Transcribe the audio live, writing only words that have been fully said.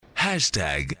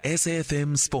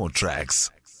#SAFM Sport Tracks.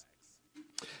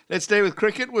 Let's stay with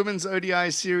cricket. Women's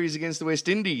ODI series against the West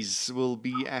Indies will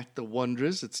be at the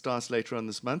Wanderers. It starts later on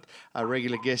this month. Our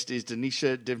regular guest is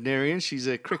Dinesha Devnarain. She's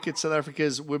a Cricket South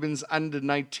Africa's Women's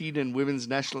Under-19 and Women's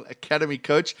National Academy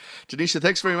coach. Dinesha,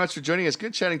 thanks very much for joining us.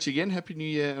 Good chatting to you again. Happy New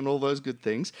Year and all those good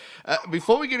things.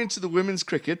 Before we get into the women's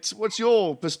cricket, what's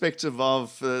your perspective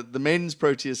of the men's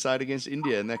Proteas side against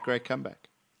India and that great comeback?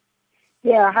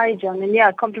 Yeah, hi, John. And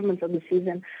yeah, compliments on the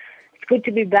season. It's good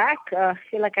to be back. I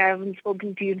feel like I haven't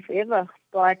spoken to you in forever.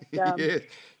 But, yeah,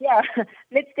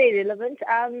 let's stay relevant.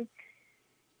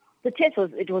 The test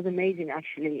was amazing,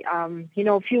 actually.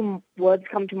 A few words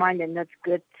come to mind, and that's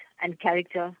grit and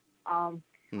character,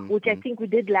 which I think we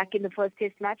did lack in the first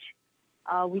test match.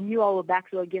 We knew our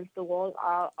backs were against the wall.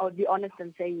 I would be honest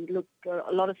and say, look,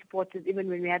 a lot of supporters, even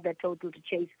when we had that total to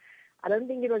chase, I don't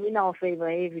think it was in our favor.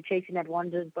 We're chasing at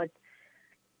Wanderers, but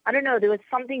I don't know, there was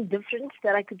something different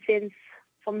that I could sense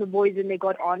from the boys when they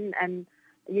got on, and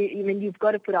you've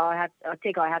got to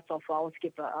take our hats off for our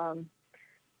skipper. I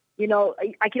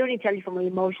can only tell you from an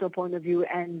emotional point of view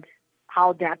and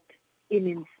how that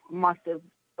innings must have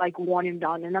worn him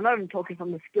down. And I'm not even talking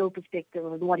from the skill perspective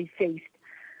of what he faced,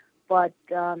 but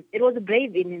it was a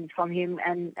brave innings from him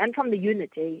and from the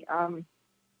unit.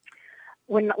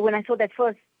 When I saw that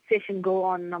first session go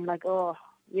on, I'm like, oh,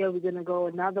 yeah, we're going to go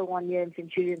another 1 year in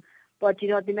Centurion. But,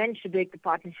 they managed to break the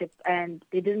partnership, and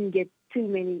they didn't get too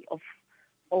many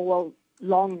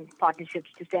long partnerships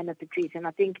to stand at the crease. And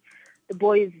I think the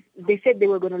boys, they said they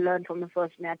were going to learn from the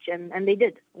first match, and they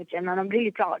did, and I'm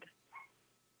really proud.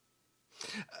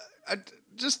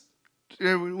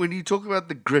 When you talk about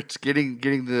the grit, getting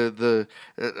the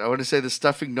I want to say the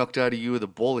stuffing knocked out of you, or the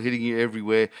ball hitting you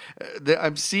everywhere.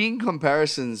 I'm seeing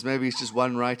comparisons. Maybe it's just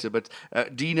one writer, but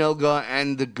Dean Elgar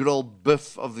and the good old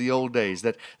Biff of the old days.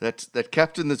 That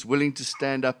captain that's willing to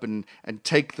stand up and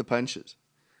take the punches.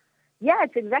 Yeah,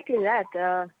 it's exactly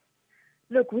that.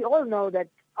 Look, we all know that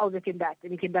Elgar came back,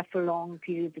 and he came back for long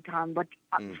periods of time. But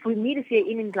for me to see an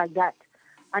innings like that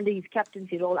under his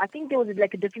captaincy role, I think there was a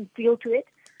different feel to it.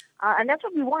 And that's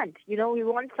what we want. We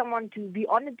want someone to be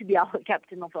honored to be our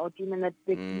captain of our team, and that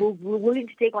we're willing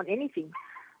to take on anything.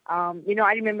 I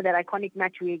remember that iconic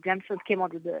match where Gramsford came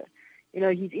out with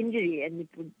his injury, and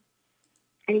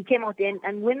he came out there.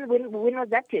 And when was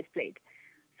that test played?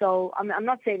 So I'm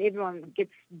not saying everyone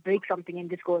breaks something and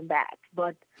just going back,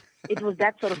 but it was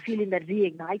that sort of feeling that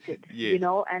reignited.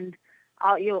 Yeah. And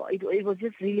it was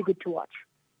just really good to watch.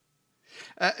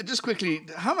 Just quickly,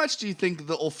 how much do you think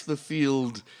the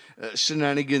off-the-field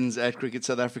shenanigans at Cricket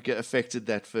South Africa affected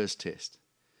that first test?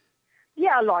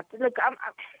 Yeah, a lot. Look,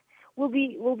 we'll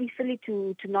be silly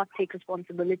to not take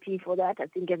responsibility for that. I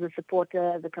think as a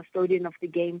supporter, as a custodian of the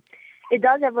game, it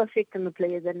does have an effect on the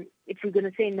players. And if we're going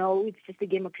to say no, it's just a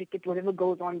game of cricket, whatever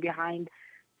goes on behind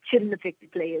shouldn't affect the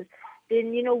players,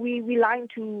 then, we're lying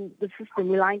to the system,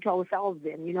 we're lying to ourselves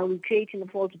then. We're creating a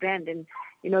false brand, and,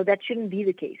 that shouldn't be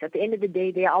the case. At the end of the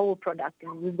day, they're our product,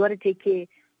 and we've got to take care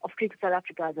of Cricket South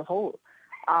Africa as a whole.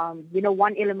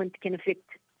 One element can affect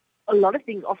a lot of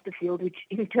things off the field, which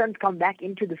in turn come back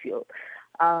into the field,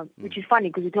 which is funny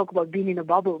because we talk about being in a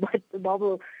bubble, but the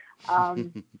bubble,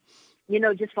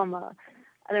 just from a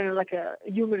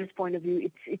humorous point of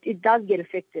view, it does get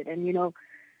affected. And,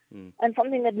 and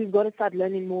something that we've got to start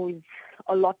learning more is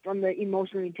a lot on the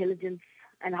emotional intelligence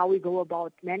and how we go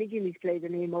about managing these players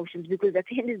and their emotions. Because at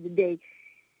the end of the day,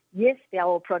 yes, they're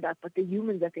our product, but they're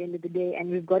humans at the end of the day, and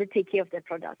we've got to take care of that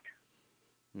product.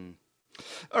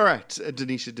 All right,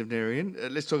 Dinesha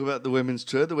Devnarain, let's talk about the women's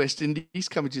tour. The West Indies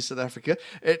coming to South Africa.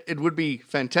 It would be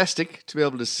fantastic to be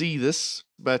able to see this,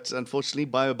 but unfortunately,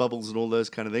 bio bubbles and all those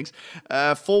kind of things.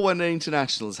 4-1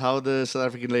 internationals, how are the South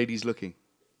African ladies looking?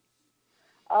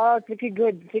 Oh, it's looking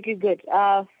good.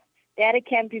 They had a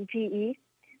camp in PE.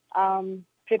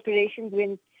 Preparations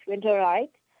went all right.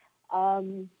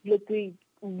 Look, we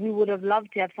would have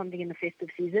loved to have something in the festive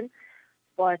season,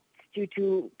 but due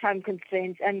to time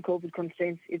constraints and COVID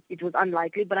constraints, it was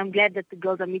unlikely. But I'm glad that the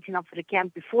girls are meeting up for the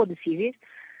camp before the series.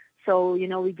 So,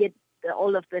 we get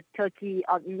all of the turkey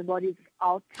out in the bodies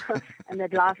out and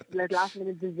that last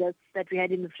minute desserts that we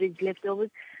had in the fridge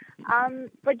leftovers.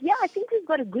 But yeah, I think we've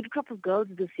got a good crop of girls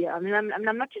this year. I mean,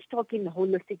 I'm not just talking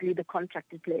holistically the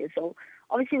contracted players. So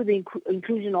obviously with the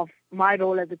inclusion of my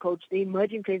role as a coach, the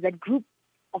emerging players, that group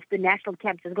of the national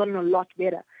camps has gotten a lot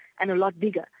better and a lot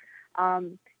bigger.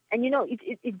 And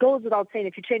it goes without saying,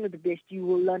 if you train with the best, you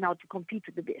will learn how to compete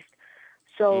with the best.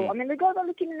 So, I mean, the girls are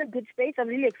looking in a good space. I'm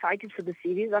really excited for the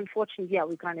series. Unfortunately,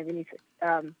 we can't have any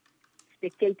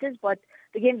spectators, but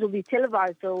the games will be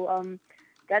televised. So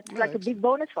that's like a big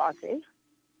bonus for us, eh?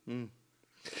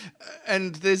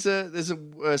 And there's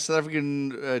a South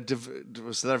African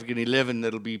South African 11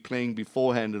 that'll be playing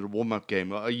beforehand at a warm-up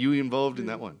game. Are you involved in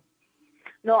that one?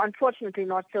 No, unfortunately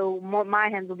not. So my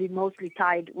hands will be mostly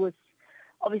tied with,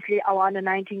 obviously, our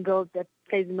under-19 girls that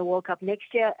plays in the World Cup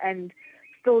next year. And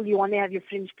still, you want to have your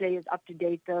fringe players up to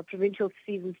date. The provincial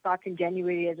season starts in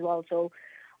January as well. So,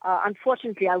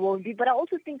 unfortunately, I won't be. But I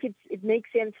also think it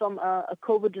makes sense from a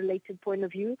COVID-related point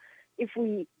of view. If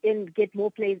we get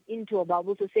more players into a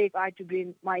bubble, so say if I had to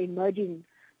bring my emerging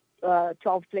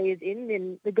 12 players in,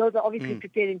 then the girls are obviously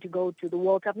preparing to go to the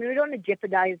World Cup. I mean, we don't want to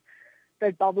jeopardize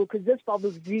that bubble, because this bubble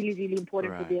is really, really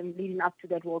important for them leading up to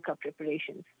that World Cup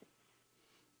preparations.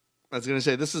 I was going to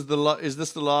say, is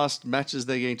this the last matches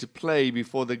they're going to play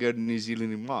before they go to New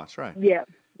Zealand in March, right? Yeah,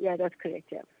 that's correct,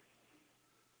 yeah.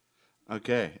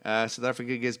 Okay, South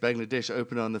Africa against Bangladesh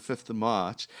open on the 5th of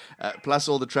March, plus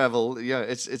all the travel. Yeah,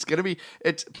 it's going to be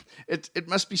it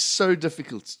must be so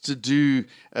difficult to do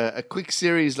a quick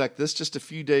series like this, just a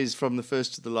few days from the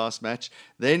first to the last match.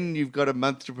 Then you've got a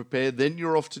month to prepare. Then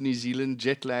you're off to New Zealand,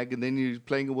 jet lag, and then you're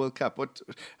playing a World Cup.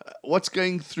 What's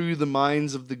going through the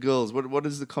minds of the girls? What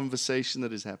is the conversation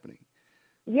that is happening?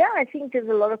 Yeah, I think there's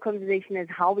a lot of conversation as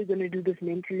how we're going to do this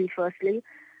mentally. Firstly.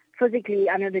 Physically,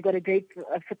 I know they've got a great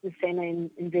fitness trainer in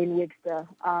Zane Webster.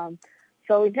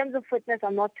 So in terms of fitness,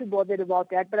 I'm not too bothered about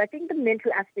that. But I think the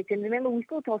mental aspect, and remember, we're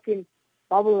still talking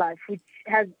bubble life, which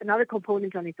has another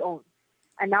component on its own.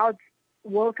 And now it's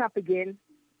World Cup again,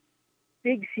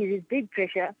 big series, big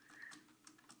pressure.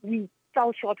 We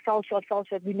fell short.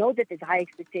 We know that there's high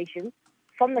expectations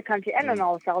from the country and on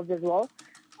ourselves as well.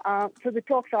 So the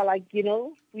talks are like,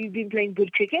 we've been playing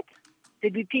good cricket.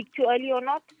 Did we peak too early or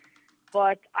not?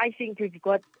 But I think we've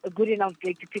got a good enough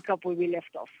break to pick up where we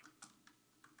left off.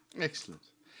 Excellent.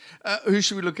 Who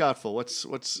should we look out for? What's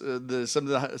some of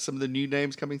the new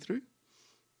names coming through?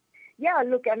 Yeah,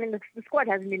 look, I mean, the squad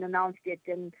hasn't been announced yet,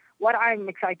 and what I'm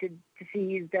excited to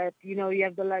see is that you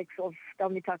have the likes of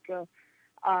Dami Tucker,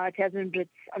 Tasman Brits,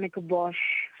 Annika Bosch,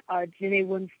 Janae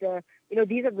Winster.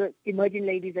 These are the emerging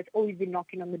ladies that's always been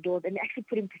knocking on the doors and actually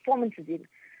putting performances in.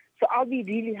 So I'll be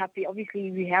really happy.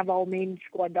 Obviously, we have our main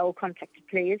squad, our contracted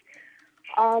players.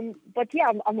 But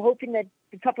yeah, I'm hoping that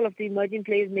a couple of the emerging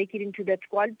players make it into that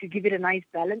squad to give it a nice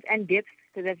balance and depth,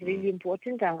 because that's really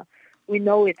important. We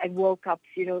know it at World Cups,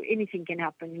 anything can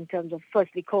happen in terms of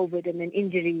firstly COVID and then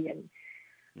injury. And,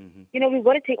 we've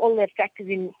got to take all that factors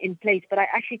in place. But I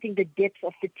actually think the depth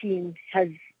of the team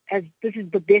this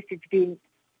is the best it's been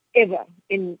ever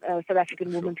in South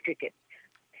African women's cricket.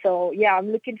 So, yeah,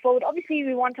 I'm looking forward. Obviously,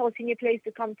 we want our senior players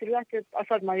to come through. I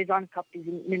thought Marizan Cup is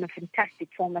in a fantastic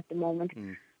form at the moment.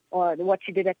 Or what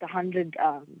she did at the 100,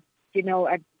 and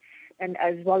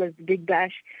as well as the Big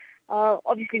Bash.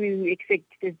 Obviously, we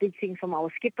expect there's big things from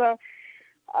our skipper.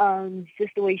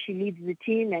 Just the way she leads the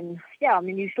team. And, yeah, I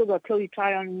mean, you've still got Chloe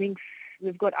Tryon, Minx.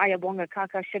 We've got Ayabonga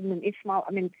Kaka, Shebman Ismail.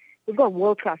 I mean, we've got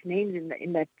world-class names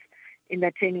in that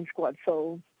training squad.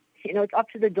 So, it's up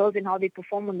to the girls and how they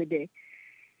perform on the day.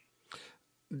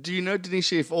 Do you know,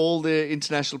 Dinesha, if all the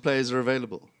international players are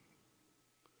available?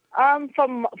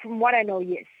 From what I know,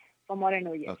 yes.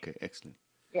 Okay, excellent.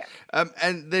 Yeah.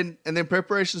 And then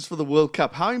preparations for the World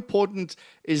Cup. How important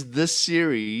is this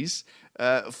series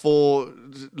for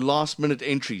last-minute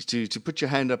entries to put your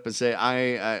hand up and say,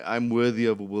 I'm worthy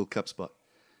of a World Cup spot?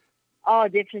 Oh,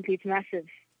 definitely. It's massive.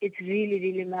 It's really,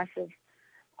 really massive.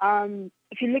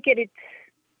 If you look at it,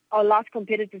 our last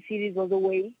competitive series was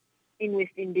away in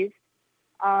West Indies.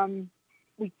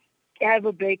 We have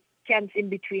a break, camps in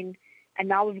between, and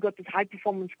now we've got this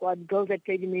high-performance squad. Girls that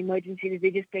played in the emerging series, they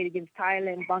just played against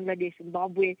Thailand, Bangladesh,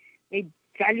 Zimbabwe, made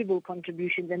valuable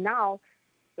contributions, and now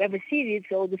we have a series,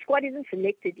 so the squad isn't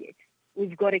selected yet.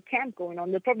 We've got a camp going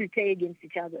on. They'll probably play against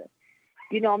each other.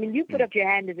 You put up your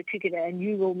hand as a cricketer and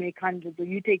you will make hundreds, or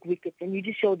you take wickets, and you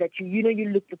just show that you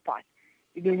look the part.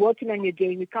 You've been working on your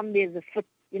game. You come there as a fit,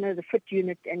 the fit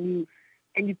unit, and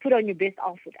you put on your best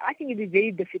outfit. I think it'd be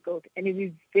very difficult, and it'd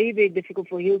be very, very difficult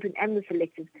for Hilton and the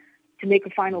selectors to make a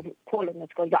final call on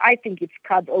that squad. But I think it's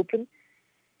cards open.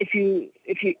 If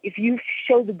you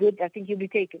show the good, I think you'll be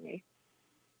taken, eh?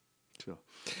 Sure.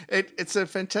 It's a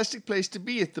fantastic place to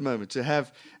be at the moment, to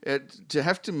have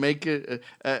to make a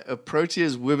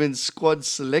Proteas women's squad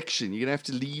selection. You're going to have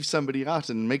to leave somebody out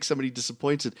and make somebody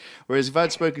disappointed. Whereas if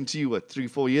I'd spoken to you,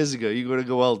 3-4 years ago, you're going to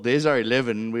go, well, there's our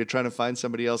 11, and we're trying to find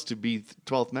somebody else to be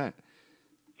 12th man.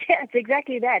 Yeah, it's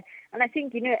exactly that. And I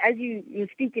think, as you're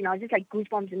speaking, I was just like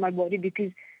goosebumps in my body,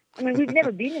 because, we've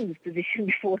never been in this position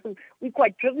before. We're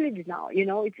quite privileged now,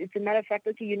 It's a matter of fact,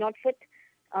 okay, you're not fit.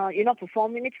 you're not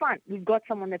performing, it's fine. We've got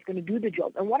someone that's going to do the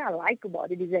job. And what I like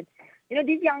about it is that,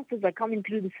 these youngsters are coming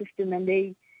through the system and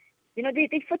they're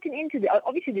fitting into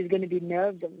obviously there's going to be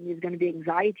nerves and there's going to be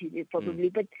anxiety there probably,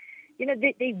 but,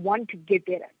 they want to get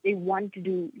better. They want to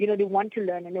do, they want to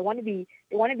learn, and they want to be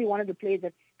one of the players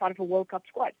that's part of a World Cup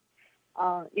squad.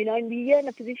 And we're in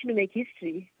a position to make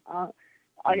history.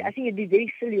 I think it'd be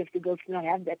very silly if the girls do not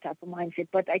have that type of mindset,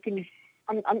 but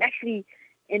I'm actually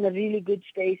in a really good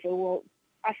space. So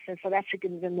us as South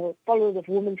Africans and the followers of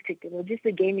women's cricket, or just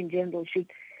the game in general,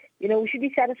 we should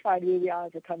be satisfied where we are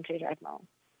as a country right now.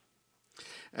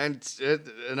 And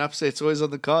an upset's always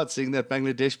on the card, seeing that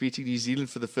Bangladesh beating New Zealand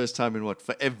for the first time in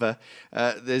forever.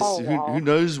 Who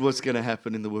knows what's going to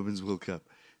happen in the Women's World Cup.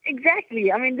 Exactly.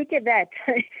 I mean, look at that.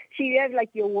 You have like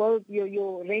your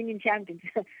reigning champions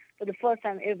for the first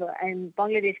time ever, and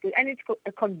Bangladesh, and it's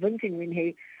a convincing win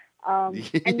here.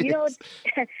 Yes. And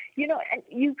and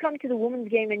you come to the women's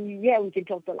game, and we can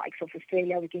talk the likes of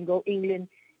Australia, we can go England,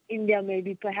 India,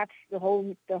 maybe perhaps the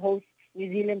host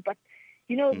New Zealand, but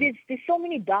there's so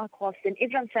many dark horses, and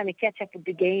everyone's trying to catch up with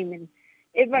the game, and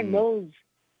everyone knows.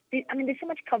 There's so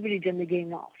much coverage on the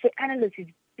game now. So analysts is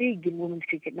big in women's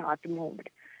cricket now at the moment.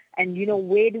 And,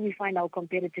 where do we find our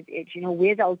competitive edge?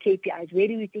 Where's our KPIs? Where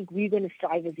do we think we're going to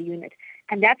strive as a unit?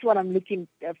 And that's what I'm looking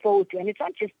forward to. And it's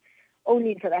not just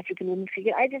only in South African women's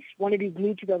cricket. I just want to be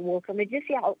glued to that World Cup and just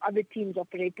see how other teams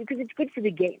operate, because it's good for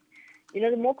the game.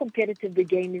 The more competitive the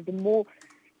game is, the more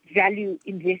value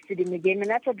invested in the game. And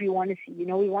that's what we want to see.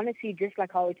 We want to see just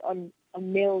like how it's on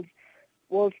male's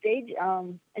world stage.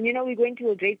 And, we're going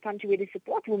to a great country where they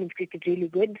support women's cricket really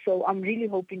good. So I'm really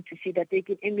hoping to see that they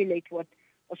can emulate what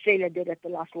Australia did at the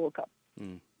last World Cup.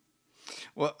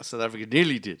 Well, South Africa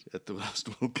nearly did at the last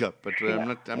World Cup, but I'm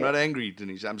not angry,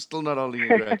 Dinesha. I'm still not holding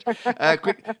a grudge.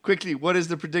 Quickly, what is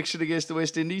the prediction against the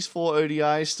West Indies for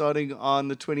ODI starting on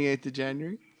the 28th of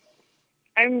January?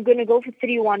 I'm going to go for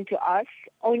 3-1 to us,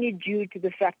 only due to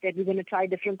the fact that we're going to try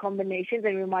different combinations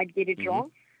and we might get it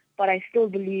wrong. But I still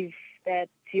believe that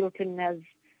Hilton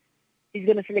is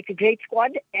going to select a great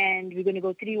squad, and we're going to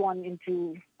go 3-1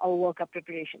 into our World Cup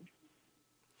preparation.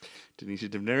 Dinesha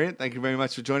Devnarain, thank you very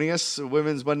much for joining us.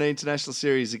 Women's One Day International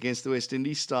Series against the West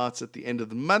Indies starts at the end of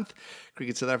the month.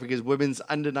 Cricket South Africa's Women's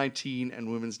Under-19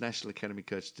 and Women's National Academy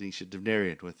coach Dinesha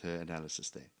Devnarain with her analysis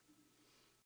there.